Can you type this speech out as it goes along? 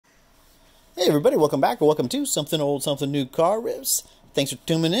Hey everybody, welcome back or welcome to Something Old, Something New Car Rips. Thanks for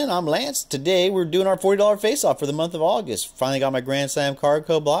tuning in. I'm Lance. Today we're doing our $40 face-off for the month of August. Finally got my Grandslam Card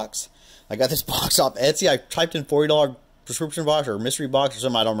Club Box. I got this box off Etsy. I typed in $40 prescription box or mystery box or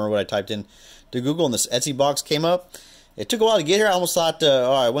something. I don't remember what I typed in to Google, and this Etsy box came up. It took a while to get here. I almost thought,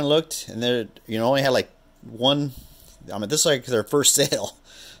 oh, I went and looked, and there, only had like one. I mean, this is like their first sale.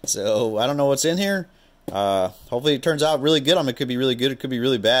 So I don't know what's in here. Hopefully it turns out really good. I mean, it could be really good, it could be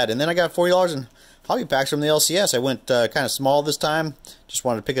really bad. And then I got $40 in hobby packs from the LCS. I went kind of small this time. Just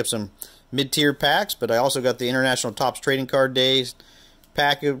wanted to pick up some mid-tier packs, but I also got the International Topps Trading Card Days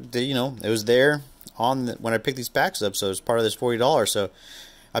pack. It was there on when I picked these packs up, so it's part of this $40. So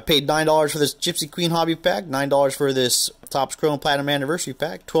I paid $9 for this Gypsy Queen hobby pack, $9 for this Topps Chrome Platinum Anniversary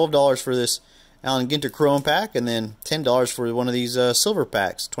pack, $12 for this Alan Ginter Chrome pack, and then $10 for one of these silver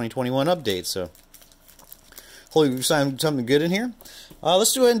packs, 2021 updates. So hopefully we find something good in here.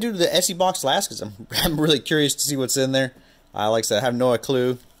 Let's go ahead and do the Etsy box last, because I'm really curious to see what's in there. Like I said, I have no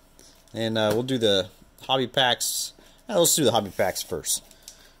clue. And we'll do the hobby packs. Let's do the hobby packs first.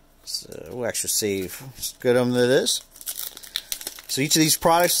 So we'll actually save. Let's go to this. So each of these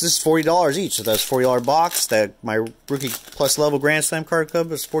products, this is $40 each. So that's $40 box. That my Rookie Plus Level Grandslam Card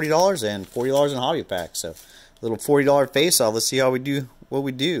Club is $40, and $40 in hobby packs. So a little $40 face-off. Let's see how we do. What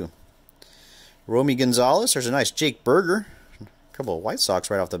we do. Romy Gonzalez. There's a nice Jake Berger. A couple of White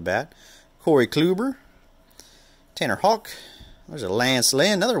Sox right off the bat. Corey Kluber. Tanner Houck. There's a Lance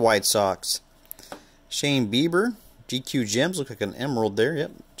Lynn. Another White Sox. Shane Bieber. GQ Gems. Look like an emerald there.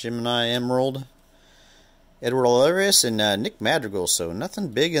 Yep. Gemini Emerald. Edward Olivares and Nick Madrigal. So nothing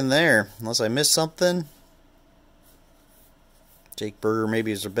big in there. Unless I missed something. Jake Berger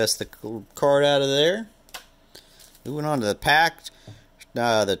maybe is the best card out of there. Moving on to the pack.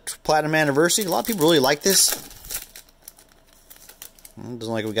 The Platinum Anniversary. A lot of people really like this. It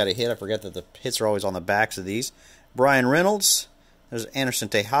doesn't like we got a hit. I forget that the hits are always on the backs of these. Brian Reynolds. There's Anderson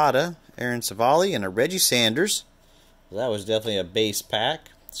Tejada, Aaron Savali, and a Reggie Sanders. That was definitely a base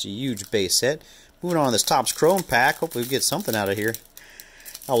pack. It's a huge base set. Moving on to this Topps Chrome pack. Hopefully we get something out of here.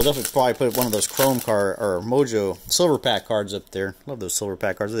 I will definitely probably put one of those Chrome card or Mojo silver pack cards up there. Love those silver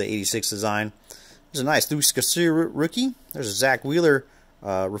pack cards. They're the 86 design. There's a nice Luis Castillo rookie. There's a Zach Wheeler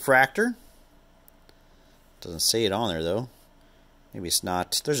refractor. Doesn't say it on there though. Maybe it's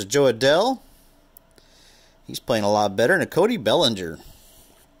not. There's a Joe Adell. He's playing a lot better. And a Cody Bellinger.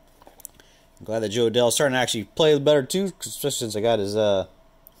 I'm glad that Joe Adell's starting to actually play better too, especially since I got his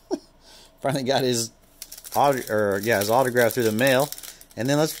finally got his autograph through the mail. And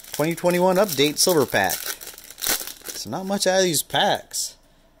then let's 2021 update silver pack. So not much out of these packs.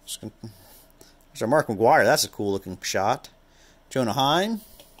 There's a Mark McGuire. That's a cool looking shot. Jonah Hine.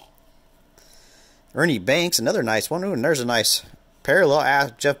 Ernie Banks, another nice one. Ooh, and there's a nice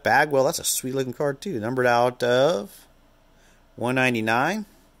parallel. Jeff Bagwell, that's a sweet looking card too. Numbered out of 199.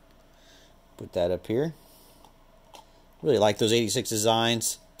 Put that up here. Really like those 86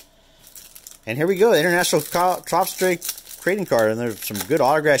 designs. And here we go, the International Topps Trading Card. And there's some good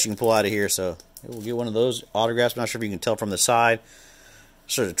autographs you can pull out of here. So we'll get one of those autographs. I'm not sure if you can tell from the side.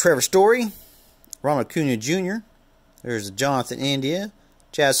 So there's a Trevor Story. Ronald Acuna Jr. There's Jonathan India.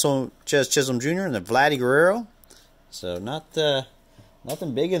 Chaz Chisholm Jr. and the Vladdy Guerrero. So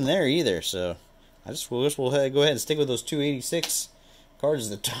nothing big in there either. So we'll go ahead and stick with those 286 cards,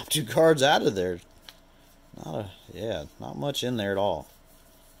 the top two cards out of there. Not much in there at all.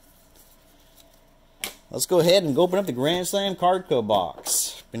 Let's go ahead and open up the Grandslam Card Club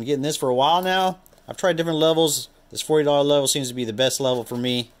Box. Been getting this for a while now. I've tried different levels. This $40 level seems to be the best level for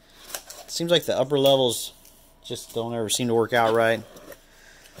me. It seems like the upper levels just don't ever seem to work out right.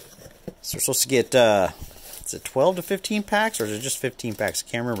 So we're supposed to get, is it 12 to 15 packs, or is it just 15 packs? I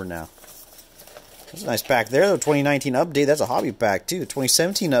can't remember now. That's a nice pack there, though. 2019 update, that's a hobby pack, too.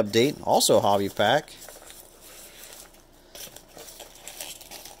 2017 update, also a hobby pack.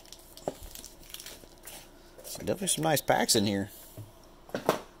 So definitely some nice packs in here.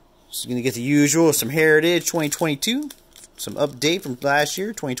 So you're going to get the usual, some Heritage 2022, some update from last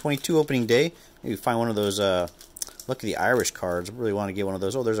year, 2022 opening day. Maybe find one of those, look at the Irish cards. I really want to get one of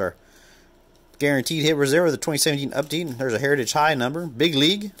those. Oh, there's our Guaranteed Hit Reserve of the 2017 update. There's a Heritage High number. Big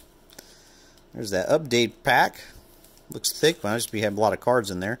League. There's that update pack. Looks thick, but I just have a lot of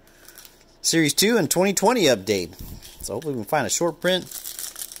cards in there. Series 2 and 2020 update. So hopefully we can find a short print.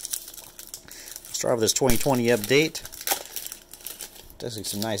 Let's start with this 2020 update. Definitely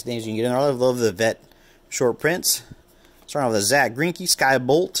some nice names you can get in there. I love the vet short prints. Starting with a Zach Greinke, Sky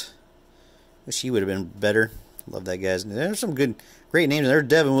Bolt. Wish he would have been better. Love that guy's name. There's some great names. There's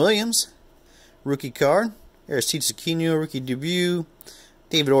Devin Williams. Rookie card. There's Tito Aquino, rookie debut.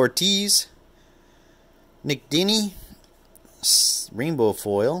 David Ortiz. Nick Dini, rainbow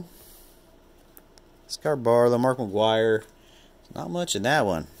foil. Scar Barlow, Mark McGuire. Not much in that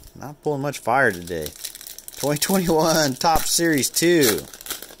one. Not pulling much fire today. 2021 Top Series 2.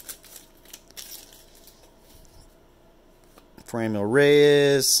 Franmil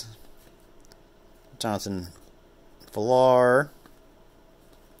Reyes. Jonathan Villar.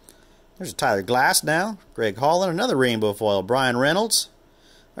 There's a Tyler Glass now. Greg Holland. Another rainbow foil. Brian Reynolds.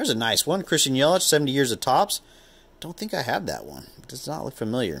 There's a nice one. Christian Yelich, 70 years of Topps. Don't think I have that one. It does not look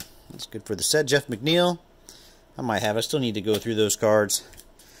familiar. That's good for the set. Jeff McNeil. I might have. I still need to go through those cards.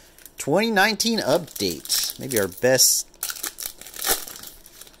 2019 update. Maybe our best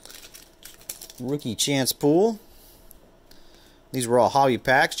rookie chance pool. These were all hobby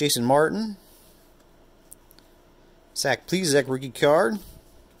packs. Jason Martin. Zach Plesac rookie card.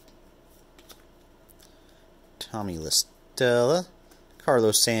 Tommy LaStella.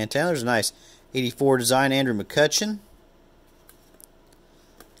 Carlos Santana. There's a nice 84 design. Andrew McCutcheon.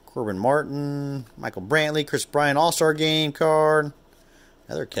 Corbin Martin. Michael Brantley. Chris Bryant All-Star Game card.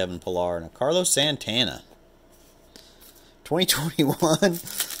 Another Kevin Pillar. And a Carlos Santana. 2021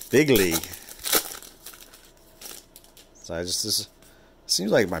 Big League. So this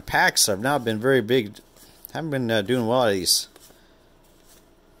seems like my packs have not been very big. Haven't been doing well out of these.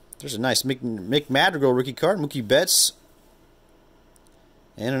 There's a nice Mick Madrigal rookie card. Mookie Betts.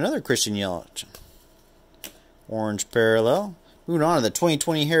 And another Christian Yelich. Orange parallel. Moving on to the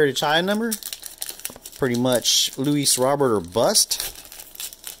 2020 Heritage High number. Pretty much Luis Robert or bust.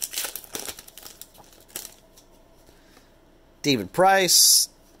 David Price.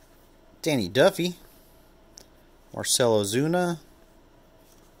 Danny Duffy. Marcell Ozuna.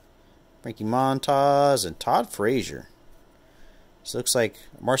 Frankie Montas. And Todd Frazier. So it looks like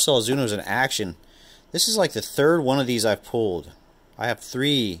Marcell Ozuna is in action. This is like the third one of these I've pulled. I have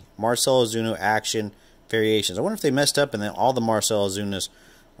 3 Marcell Ozuna action variations. I wonder if they messed up and then all the Marcell Ozunas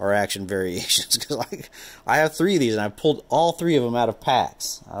are action variations. Because I have 3 of these and I've pulled all 3 of them out of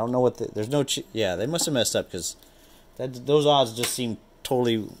packs. I don't know what there's no... yeah, they must have messed up because those odds just seem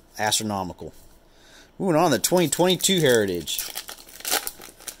totally astronomical. Moving on to the 2022 Heritage.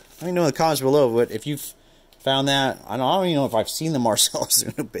 Let me know in the comments below if you've found that. I don't even know if I've seen the Marcell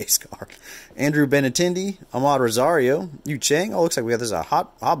Ozuna base card. Andrew Benintendi, Ahmad Rosario, Yu Chang. Oh, looks like we got this a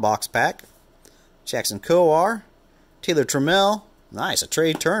hot box pack. Jackson Kowar, Taylor Trammell. Nice, a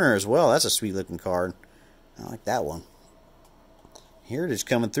Trey Turner as well. That's a sweet looking card. I like that one. Heritage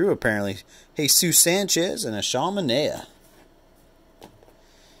coming through apparently. Jesus Sanchez and a Sean Manaea.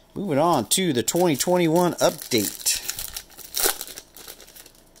 Moving on to the 2021 update.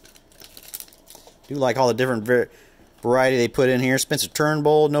 Do like all the different variety they put in here. Spencer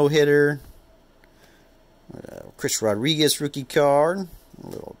Turnbull, no hitter. Chris Rodriguez rookie card. A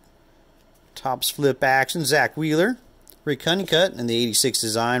little Topps flip action. Zach Wheeler, Rick Honeycutt, and the 86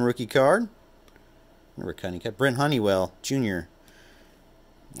 design rookie card. Rick Honeycutt. Brent Honeywell Jr.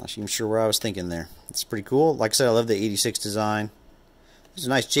 Not even sure where I was thinking there. It's pretty cool. Like I said, I love the 86 design. There's a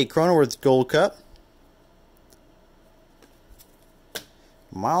nice Jake Cronenworth Gold Cup.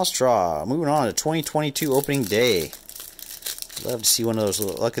 Miles Straw. Moving on to 2022 opening day. Love to see one of those.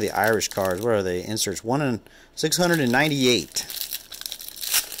 Look at the Irish cards. What are they? Inserts 1 in 698.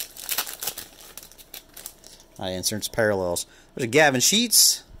 Inserts parallels. There's a Gavin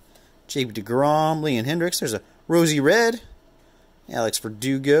Sheets. JP DeGrom. Leon Hendricks. There's a Rosie Red. Alex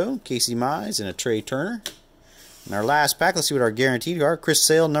Verdugo. Casey Mize. And a Trey Turner. And our last pack. Let's see what our guaranteed are. Chris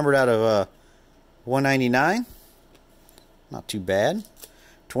Sale, numbered out of 199. Not too bad.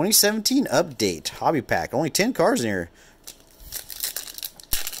 2017 update. Hobby pack. Only 10 cards in here.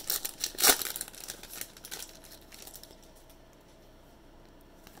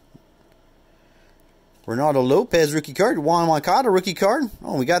 Ronaldo Lopez rookie card. Juan Moncada rookie card.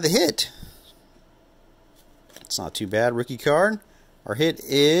 Oh, we got the hit. It's not too bad. Rookie card. Our hit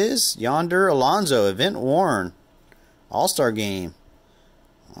is Yonder Alonso. Event worn. All-Star Game.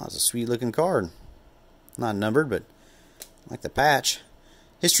 Oh, that's a sweet looking card. Not numbered, but I like the patch.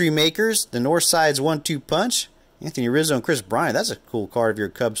 History Makers. The North Side's 1-2 punch. Anthony Rizzo and Chris Bryant. That's a cool card if you're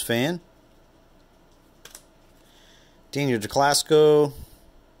a Cubs fan. Daniel DeClasco.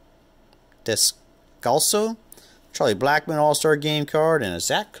 Descalso. Charlie Blackmon All-Star Game card. And a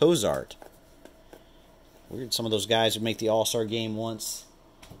Zach Cozart. Weird, some of those guys who make the All-Star Game once,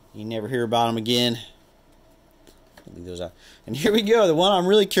 you never hear about them again. Leave those out. And here we go, the one I'm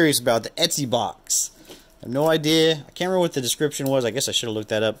really curious about, the Etsy box. I have no idea. I can't remember what the description was. I guess I should have looked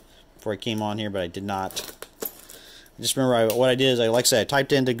that up before I came on here, but I did not. I just remember what I did is, like I said, I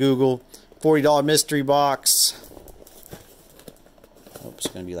typed into Google, $40 mystery box. Oops,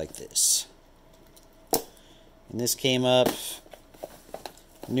 it's going to be like this. And this came up.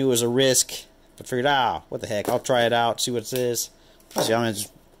 Knew it was a risk, but figured, what the heck, I'll try it out, see what it is. It's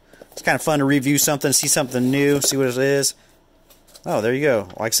kind of fun to review something, see something new, see what it is. Oh, there you go.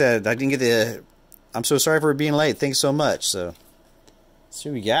 Like I said, I didn't get the... I'm so sorry for being late. Thanks so much. So, let's see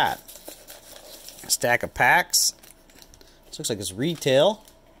what we got. A stack of packs. This looks like it's retail.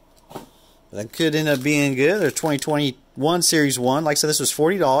 That could end up being good. There's 2021 Series 1. Like I said, this was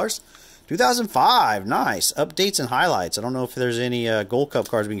 $40. 2005. Nice. Updates and highlights. I don't know if there's any Gold Cup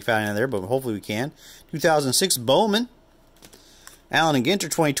cards we can find in there, but hopefully we can. 2006 Bowman. Allen and Ginter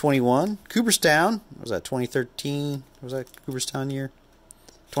 2021. Cooperstown. What was that, 2013? What was that Cooperstown year?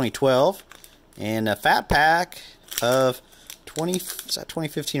 2012. And a fat pack of is that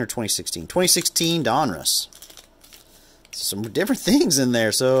 2015 or 2016? 2016 Donruss. Some different things in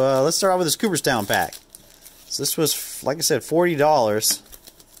there. So let's start out with this Cooperstown pack. So this was, like I said, $40.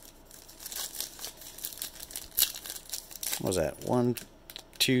 What was that? 1,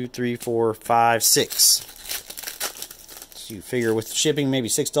 2, 3, 4, 5, 6. So you figure with shipping, maybe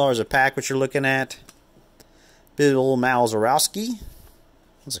 $6 a pack, what you're looking at. Big old Malzarowski.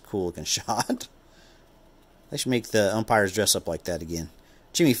 That's a cool looking shot. They should make the umpires dress up like that again.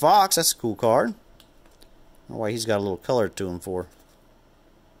 Jimmy Fox, that's a cool card. I don't know why he's got a little color to him for.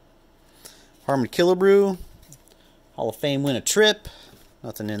 Harmon Killebrew. Hall of Fame win a trip.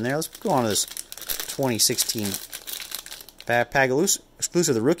 Nothing in there. Let's go on to this 2016 pack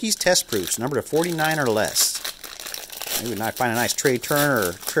exclusive. The rookies test proofs, number to 49 or less. Maybe we might find a nice Trey Turner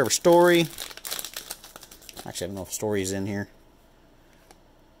or Trevor Story. Actually, I don't know if Story's in here.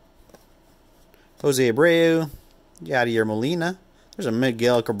 Jose Abreu, Yadier Molina. There's a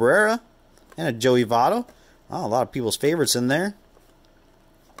Miguel Cabrera and a Joey Votto. Oh, a lot of people's favorites in there.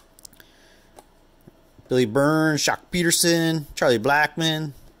 Billy Burns, Shock Peterson, Charlie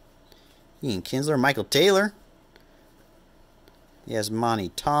Blackmon, Ian Kinsler, Michael Taylor.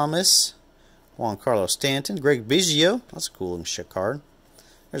 Yasmani Thomas, Juan Carlos Stanton, Greg Biggio. That's a cool looking card.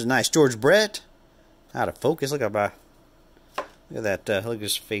 There's a nice George Brett. Out of focus. Look at that. Look at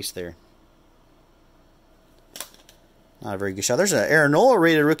his face there. Not a very good shot. There's an Aaron Nola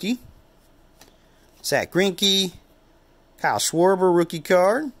rated rookie. Zach Greinke. Kyle Schwarber rookie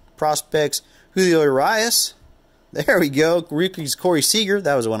card. Prospects Julio Urias. There we go. Rookies Corey Seager.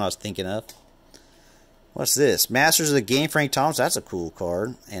 That was the one I was thinking of. What's this? Masters of the Game Frank Thompson. That's a cool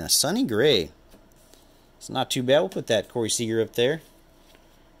card. And a Sonny Gray. It's not too bad. We'll put that Corey Seager up there.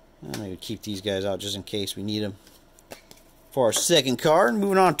 I'm going to keep these guys out just in case we need them for our second card.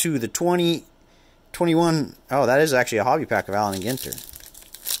 Moving on to the 2021. Oh, that is actually a hobby pack of Allen and Ginter.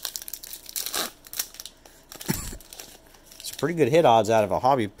 It's pretty good hit odds out of a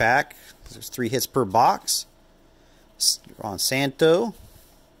hobby pack. There's 3 hits per box. Ron Santo.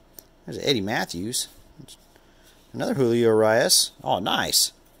 There's Eddie Matthews. Another Julio Urias. Oh,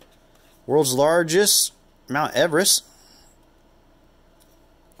 nice. World's largest Mount Everest.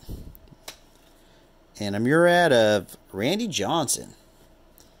 And a Murad of Randy Johnson.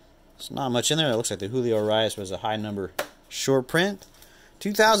 There's not much in there. It looks like the Julio Urias was a high number short print.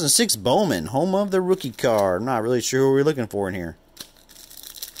 2006 Bowman, home of the rookie card. I'm not really sure what we're looking for in here.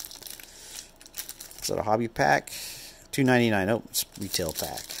 Is that a hobby pack? $2.99. Oh, it's a retail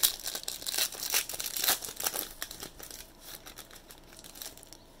pack.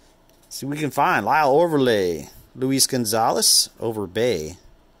 See what we can find. Lyle Overlay, Luis Gonzalez, Over Bay,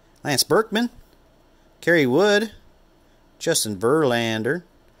 Lance Berkman, Kerry Wood, Justin Verlander,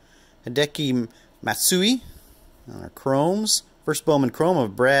 Hideki Matsui on our chromes. First Bowman Chrome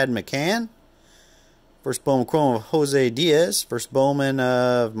of Brad McCann. First Bowman Chrome of Jose Diaz. First Bowman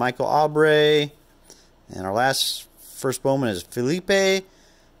of Michael Aubrey. And our last first Bowman is Felipe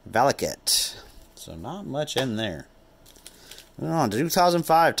Valaquette. So not much in there. Moving on to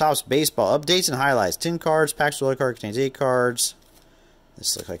 2005 Topps Baseball. Updates and highlights. 10 cards. Packs with other card contains 8 cards.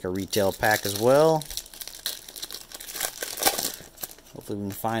 This looks like a retail pack as well. Hopefully we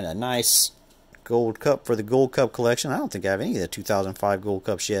can find a nice Gold Cup for the Gold Cup collection. I don't think I have any of the 2005 Gold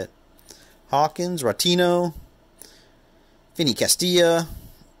Cups yet. Hawkins, Ratino, Vinny Castilla,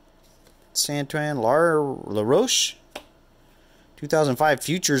 Santran, LaRoche. 2005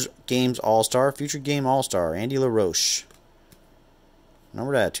 Futures Games All-Star. Future Game All-Star. Andy LaRoche.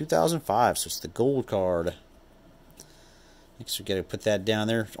 Number that, 2005. So it's the gold card. Next we got to put that down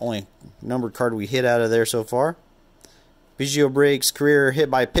there. Only numbered card we hit out of there so far. Biggio breaks career hit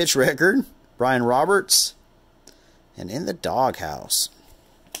by pitch record. Brian Roberts. And in the doghouse.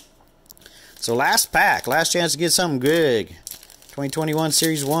 So last pack. Last chance to get something big. 2021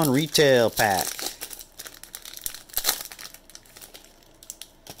 Series 1 retail pack.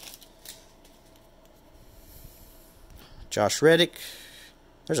 Josh Reddick.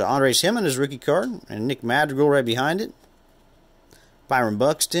 There's an Andres Gimenez rookie card, and Nick Madrigal right behind it. Byron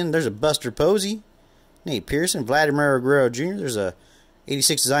Buxton. There's a Buster Posey. Nate Pearson. Vladimir Guerrero Jr. There's a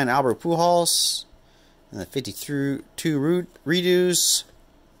 86 design Albert Pujols. And the 52 redos.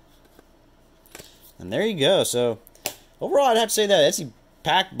 And there you go. So, overall, I'd have to say that Etsy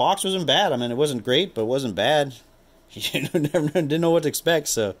pack box wasn't bad. I mean, it wasn't great, but it wasn't bad. You didn't know what to expect,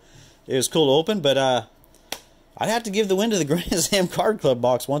 so it was cool to open. But I'd have to give the win to the Grandslam Card Club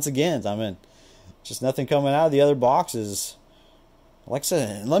box once again. I mean, just nothing coming out of the other boxes. Like I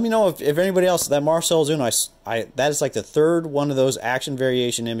said, let me know if anybody else, that Marcell Ozuna, that is like the third one of those action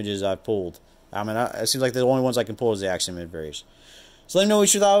variation images I've pulled. I mean, it seems like the only ones I can pull is the action image variation. So let me know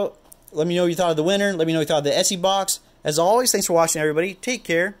what you thought. Let me know what you thought of the winner. Let me know what you thought of the Etsy box. As always, thanks for watching, everybody. Take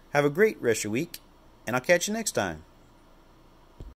care. Have a great rest of your week, and I'll catch you next time.